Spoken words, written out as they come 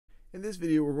In this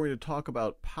video, we're going to talk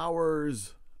about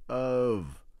powers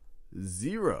of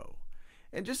 0.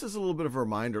 And just as a little bit of a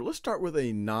reminder, let's start with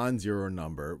a non-zero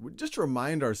number, just to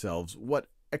remind ourselves what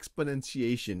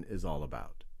exponentiation is all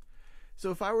about.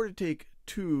 So if I were to take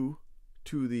 2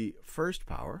 to the first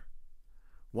power,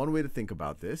 one way to think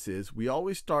about this is we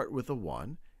always start with a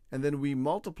 1, and then we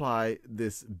multiply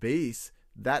this base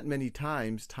that many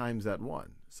times that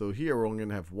 1. So here we're only going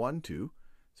to have 1, 2.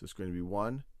 So it's going to be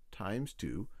 1 times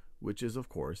 2, which is, of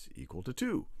course, equal to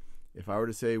 2. If I were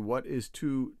to say, what is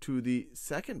 2 to the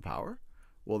second power?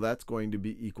 Well, that's going to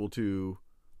be equal to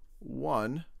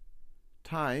 1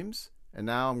 times, and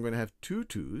now I'm going to have two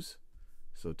 2's,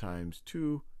 so times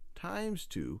 2 times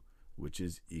 2, which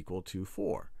is equal to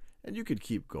 4. And you could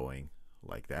keep going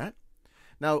like that.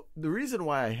 Now, the reason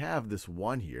why I have this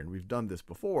 1 here, and we've done this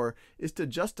before, is to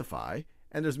justify,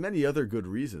 and there's many other good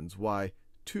reasons why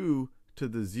 2 to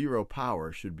the 0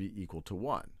 power should be equal to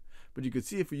 1. But you can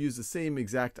see if we use the same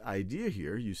exact idea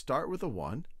here, you start with a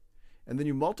 1, and then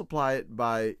you multiply it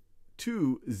by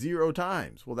 2 0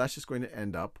 times. Well, that's just going to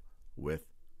end up with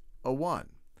a 1.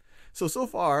 So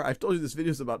far, I've told you this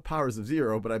video is about powers of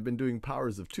 0, but I've been doing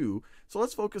powers of 2. So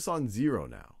let's focus on 0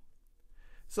 now.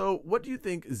 So what do you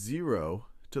think 0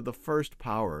 to the first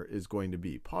power is going to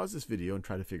be? Pause this video and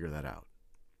try to figure that out.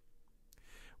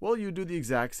 Well, you do the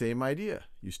exact same idea.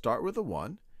 You start with a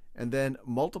 1, and then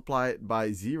multiply it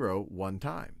by 0 one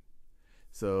time.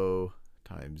 So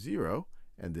times 0,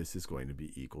 and this is going to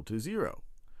be equal to 0.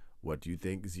 What do you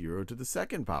think 0 to the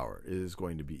second power is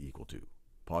going to be equal to?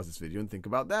 Pause this video and think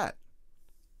about that.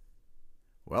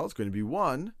 Well, it's going to be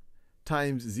 1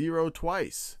 times 0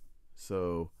 twice.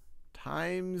 So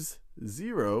times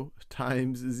 0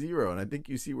 times 0. And I think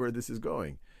you see where this is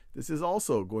going. This is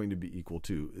also going to be equal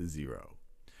to 0.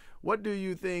 What do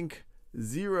you think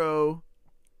 0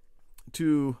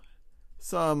 to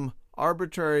some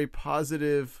arbitrary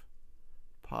positive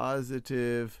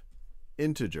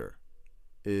integer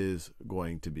is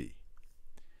going to be?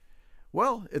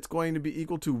 Well, it's going to be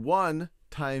equal to 1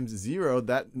 times 0,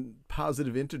 that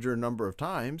positive integer number of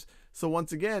times. So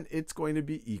once again, it's going to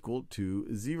be equal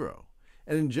to 0.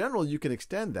 And in general, you can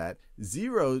extend that.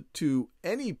 0 to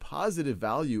any positive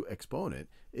value exponent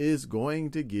is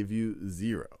going to give you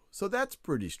 0. So that's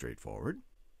pretty straightforward.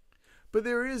 But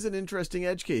there is an interesting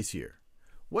edge case here.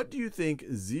 What do you think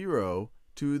 0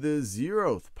 to the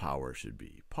 0th power should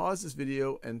be? Pause this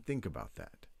video and think about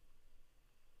that.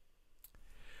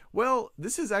 Well,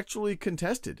 this is actually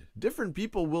contested. Different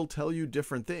people will tell you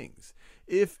different things.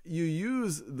 If you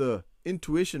use the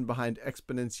intuition behind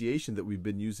exponentiation that we've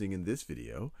been using in this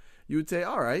video, you would say,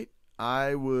 all right,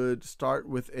 I would start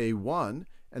with a 1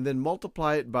 and then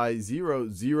multiply it by 0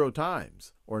 0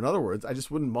 times. Or in other words, I just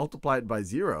wouldn't multiply it by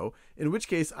 0, in which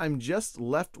case I'm just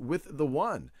left with the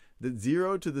 1, that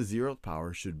 0 to the 0th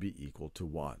power should be equal to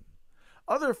 1.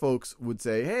 Other folks would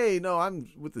say, hey, no, I'm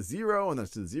with the 0, and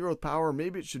that's the 0th power.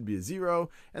 Maybe it should be a 0,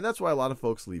 and that's why a lot of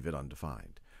folks leave it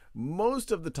undefined.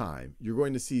 Most of the time, you're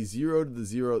going to see 0 to the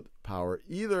 0th power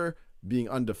either being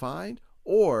undefined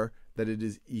or that it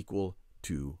is equal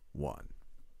to 1.